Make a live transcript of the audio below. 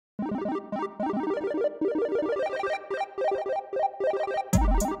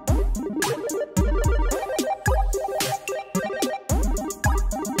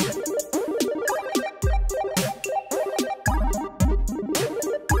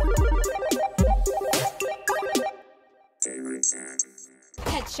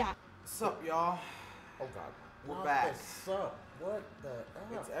Headshot. What's up, y'all? Oh God. We're back. What's up? What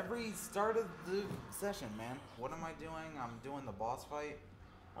the? It's every start of the session, man. What am I doing? I'm doing the boss fight.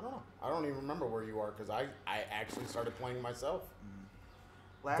 I don't know. I don't even remember where you are because I actually started playing myself.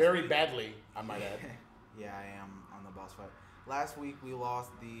 Last Badly, I might add. Yeah, I am on the boss fight. Last week we lost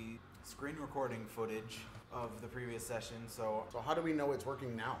the screen recording footage of the previous session, so So how do we know it's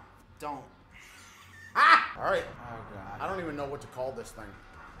working now? don't. All right. Oh God. I don't even know what to call this thing.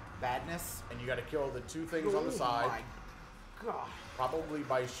 Badness. And you got to kill the two things on the side, My God. probably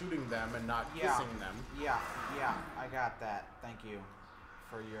by shooting them and not kissing them. Yeah, I got that. Thank you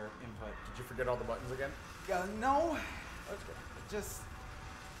for your input. Did you forget all the buttons again? No, That's good. just.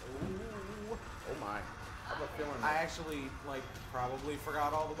 Ooh. Oh my. I have a feeling. I actually probably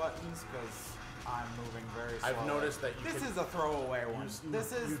forgot all the buttons because I'm moving very slowly. I've noticed that this is a throwaway one.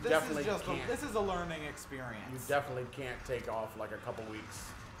 This is this is a learning experience. You definitely can't take off like a couple weeks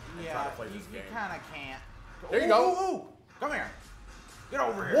and try to play this game. You kind of can't. There you go. Ooh. Come here. Get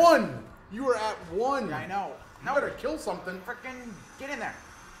over here. One. You were at one. Yeah, I know. You better kill something. Frickin' get in there.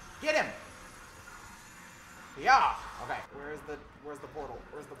 Get him. Yeah. Okay. Where's the portal?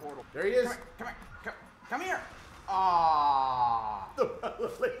 Where's the portal? There he is. Come here. Ah. The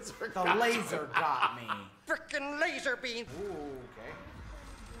laser got me. Frickin' laser beam. Ooh, okay.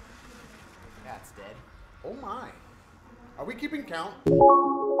 That's dead. Oh my. Are we keeping count?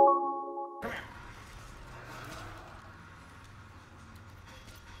 Come here.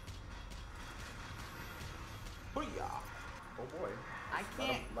 Booyah. Oh boy. I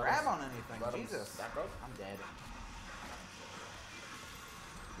can't Let grab us- on anything. let him Jesus. stack up. I'm dead.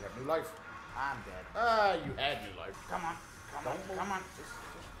 You have new life. I'm dead. You had new life. Come on. Don't move. Come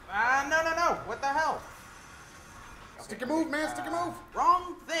on. No. What the hell? Stick your move, man. Stick your move.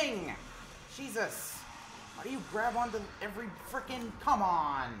 Wrong thing. Jesus. Why do you grab onto every frickin'... Come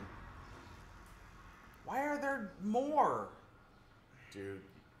on. Why are there more? Dude,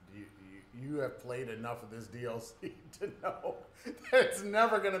 you have played enough of this DLC to know that it's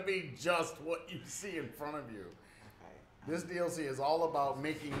never going to be just what you see in front of you. Okay. This DLC is all about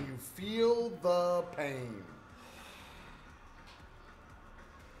making you feel the pain.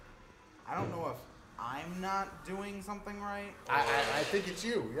 I don't know if I'm not doing something right. I think it's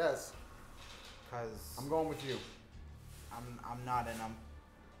you, yes. Because I'm going with you. I'm not in a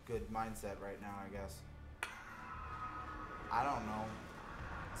good mindset right now, I guess. I don't know.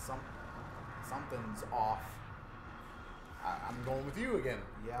 Something's off. I'm going with you again.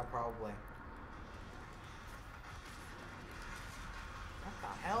 Yeah, probably. What the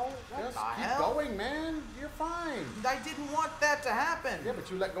hell? What Just the keep hell? going, man. You're fine. I didn't want that to happen. Yeah, but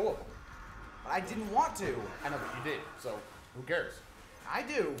you let go of them. But I didn't want to. I know, but you did. So who cares? I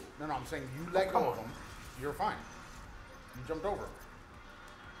do. No, I'm saying you let come go of on. them. You're fine. You jumped over them.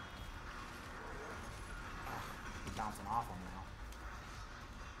 I'm bouncing off them now.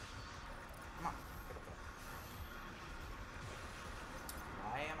 Come on. Get up there.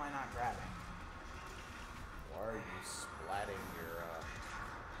 Why am I not grabbing? Why are you splatting your,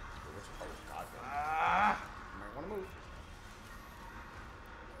 what's it called? God, Ah! you might want to move.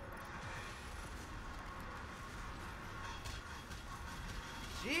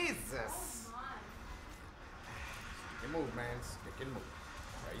 Jesus! Stick and move, man. Stick and move.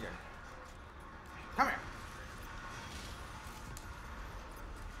 Right here. Come here.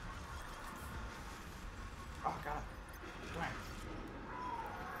 Oh, got him. Come here.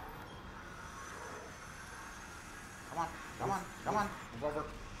 Come on. Move over.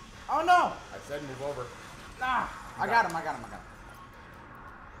 Oh no! I said move over. Ah! I got him.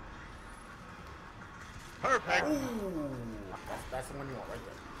 Perfect. Ooh. That's the one you want right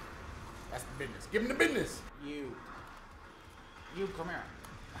there. That's the business. Give him the business. You come here.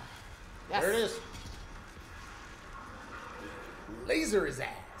 Yes. There it is. Laser his ass.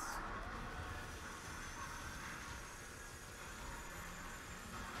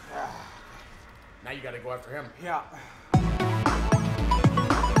 Now you got to go after him. Yeah.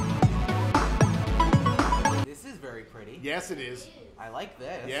 This is very pretty. Yes, it is. I like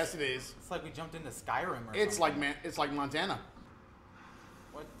this. Yes, it is. It's like we jumped into Skyrim or It's something. it's like Montana.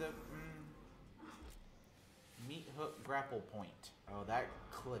 What the... Meat hook grapple point. Oh, that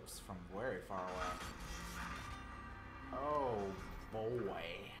clips from very far away. Oh, boy.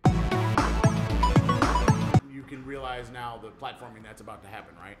 you can realize now the platforming that's about to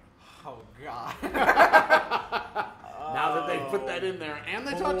happen, right? Oh God. Now that they put that in there, and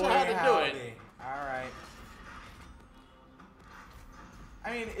they taught you how to do it. All right.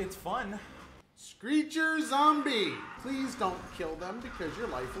 I mean, it's fun. Screecher Zombie. Please don't kill them because your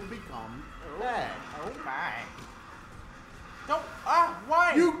life will become bad. Oh my. Don't.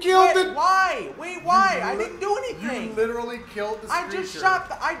 Why? You killed it. it. Why? Wait, why? I didn't do anything. You literally killed the Screecher.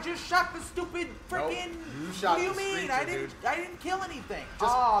 I just shot the stupid freaking. Nope, you shot what do you the mean? Screecher, I didn't kill anything.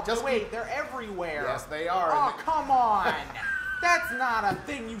 Just wait, they're everywhere. Yes, they are. Oh, come on. That's not a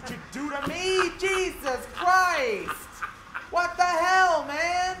thing you should do to me. Jesus Christ. What the hell,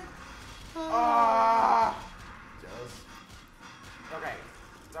 man?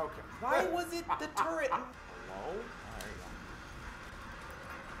 Okay. Why was it the turret? Hello? There you go.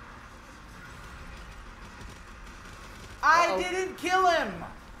 I didn't kill him.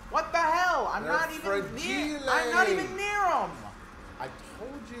 What the hell? I'm not even near him. I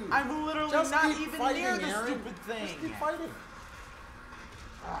told you. I'm literally Just not keep even fighting, near the Aaron. stupid thing. Just keep fighting.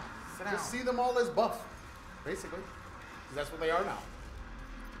 Sit down. Just see them all as buff, basically. 'Cause that's what they are now.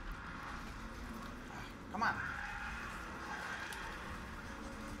 Come on.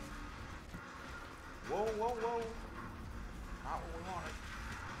 Whoa, whoa, whoa. Not what we wanted.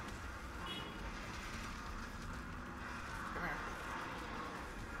 Come here.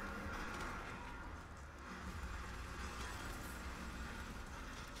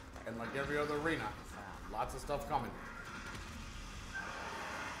 And like every other arena, lots of stuff coming.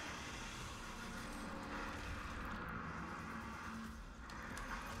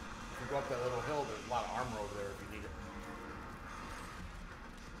 If you go up that little hill, there's a lot of armor over there if you need it.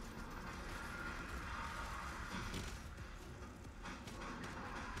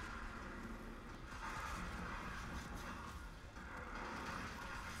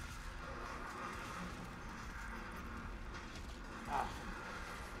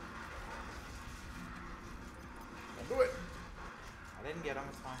 Don't do it. I didn't get him,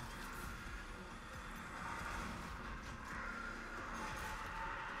 it's fine.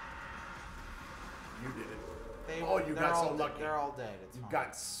 You did it. You they're got so all lucky. They're all dead, it's You fine.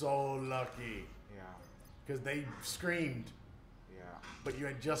 got so lucky. Yeah, Because they screamed, yeah. but you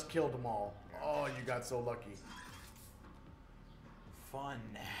had just killed them all. Oh, you got so lucky. Fun.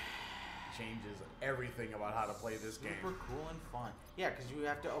 Changes everything about how to play this game. Super cool and fun. Yeah, because you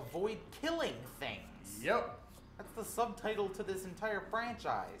have to avoid killing things. Yep. That's the subtitle to this entire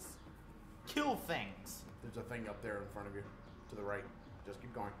franchise. Kill things. There's a thing up there in front of you, to the right. Just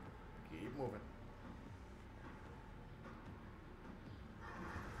keep going. Keep moving.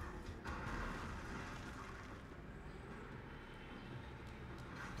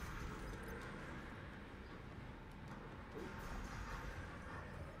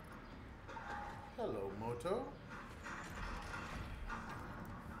 Hello, Moto.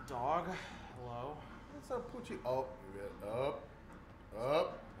 Dog. Hello. What's up, Poochie? Oh, you get up.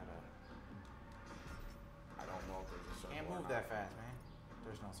 Up. I don't know if there's a circle. Can't move that fast, man.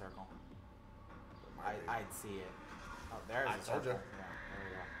 There's no circle. I'd see it. Oh, there's I a told circle. ya. Yeah, there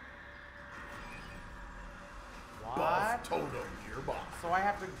we go. What? Buff Totem, your boss. So I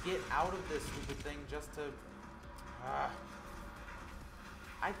have to get out of this stupid thing just to...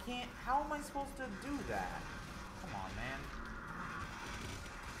 I can't... How am I supposed to do that? Come on, man.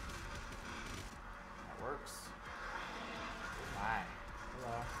 That works. Hi.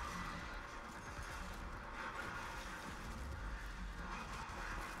 Hello.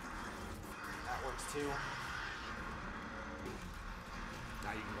 That works too.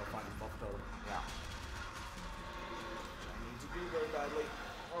 Now you can go find the Buff Totem. Yeah. I need to do very badly.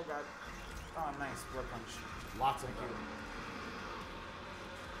 Oh god. Oh, nice. Blood punch. Lots of Thank them. you.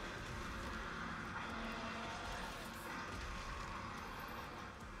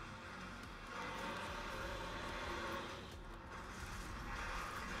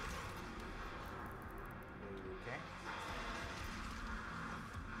 Okay.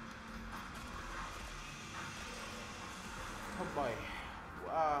 Oh boy.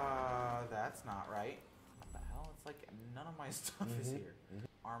 That's not right. What the hell? It's like none of my stuff is here.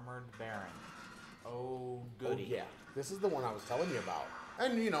 Armored Baron. Oh, goody. Oh, yeah. This is the one I was telling you about.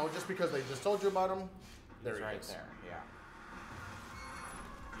 And, you know, just because they just told you about him, there He's he right is. there. Yeah.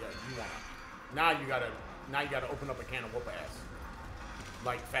 Yeah, you want to. Now you gotta open up a can of whoop ass.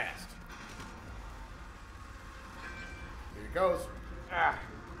 Like, fast. Here he goes.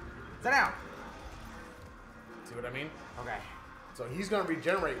 Sit down. See what I mean? Okay. So he's gonna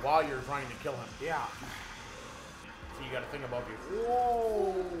regenerate while you're trying to kill him. Yeah. So you gotta think about you.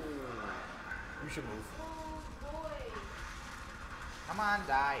 Whoa! You should move. Come on,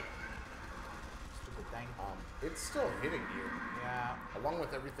 die. Stupid thing. It's still hitting you. Yeah. Along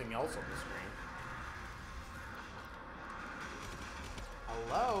with everything else on the screen.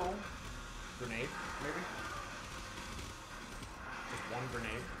 Hello? Grenade, maybe? Just one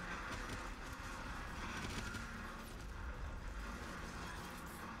grenade.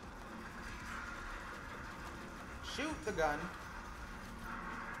 Shoot the gun.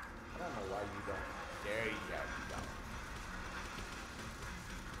 I don't know why you don't. There you go.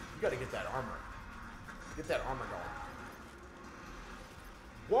 You gotta get that armor. Get that armor going.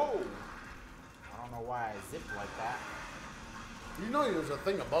 Whoa! I don't know why I zipped like that. You know there's a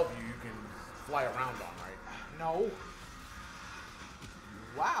thing above you can fly around on, right? No.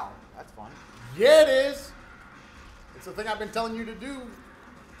 Wow, that's fun. Yeah, it is! It's the thing I've been telling you to do,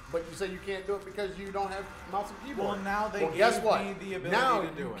 but you say you can't do it because you don't have mouse and keyboard. Well, now they gave guess what? me the ability now to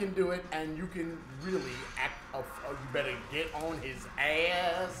do it. you can do it, and you can really act. You better get on his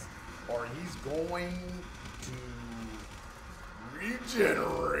ass, or he's going to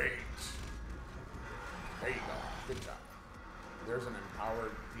regenerate. There you go. Good job. There's an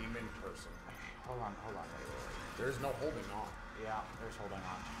empowered demon person. Hold on. Wait. There's no holding on. Yeah, there's holding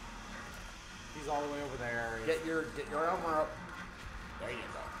on. He's all the way over there. Get your armor up. There you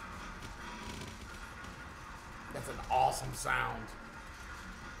go. That's an awesome sound.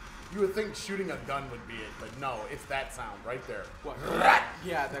 You would think shooting a gun would be it, but no, it's that sound right there. What?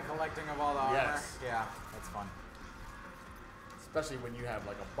 Yeah, the collecting of all the armor. Yes. Yeah, that's fun. Especially when you have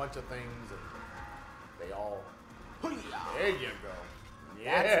like a bunch of things and they all. Hoo-yah. There you go.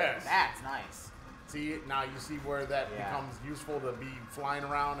 Yes. That's nice. See, now you see where that Yeah. becomes useful to be flying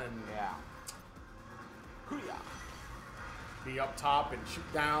around and Yeah. Hoo-yah. be up top and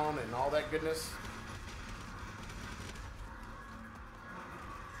shoot down and all that goodness.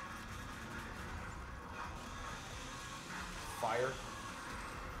 Fire.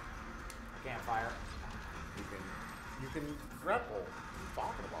 I can't fire. You can grapple. What are you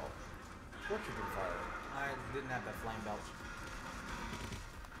talking about? Of course you can fire. I didn't have that flame belch.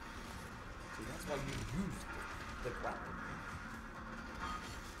 See, that's why you use the grapple.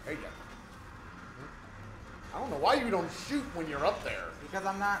 There you go. I don't know why you don't shoot when you're up there. Because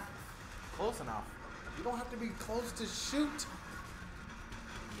I'm not close enough. You don't have to be close to shoot.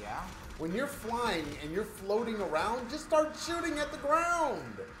 Yeah? When you're flying and you're floating around, just start shooting at the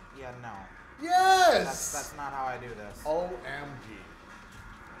ground. Yeah, no. Yes! That's not how I do this. OMG.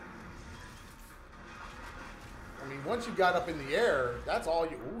 I mean, once you got up in the air, that's all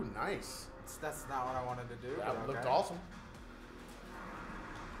you... Ooh, nice. That's not what I wanted to do. That but looked okay. awesome.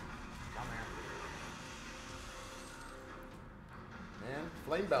 Come here. Man,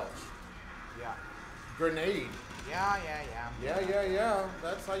 flame belch. Yeah. Grenade. Yeah. Yeah.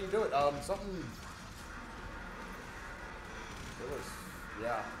 That's how you do it. Something... It was...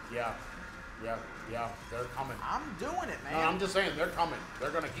 Yeah. They're coming. I'm doing it, man. No, I'm just saying, they're coming. They're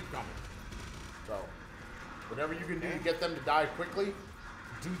going to keep coming. So, whatever you can do to get them to die quickly,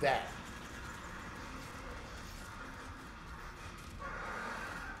 do that.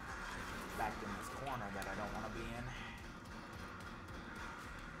 Back in this corner that I don't want to be in.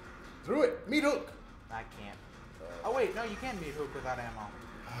 Through it. Meat hook. I can't. Oh, wait. No, you can meet hook without ammo.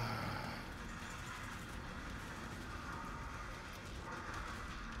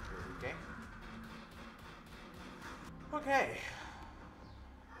 Okay.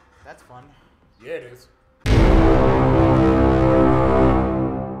 That's fun. Yeah, it is.